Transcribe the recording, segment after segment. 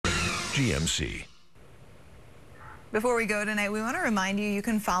GMC. Before we go tonight, we want to remind you, you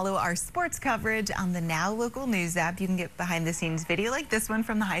can follow our sports coverage on the Now Local News app. You can get behind-the-scenes video like this one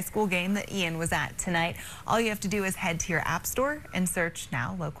from the high school game that Ian was at tonight. All you have to do is head to your app store and search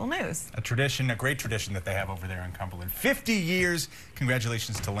Now Local News. A tradition, a great tradition that they have over there in Cumberland. 50 years.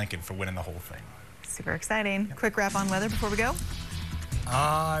 Congratulations to Lincoln for winning the whole thing. Super exciting. Quick wrap on weather before we go.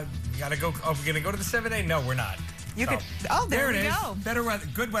 We gotta go. Oh, we're gonna go to the 7A? No, we're not. You could. Oh, there we go. Better weather,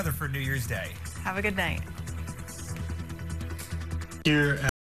 good weather for New Year's Day. Have a good night. Here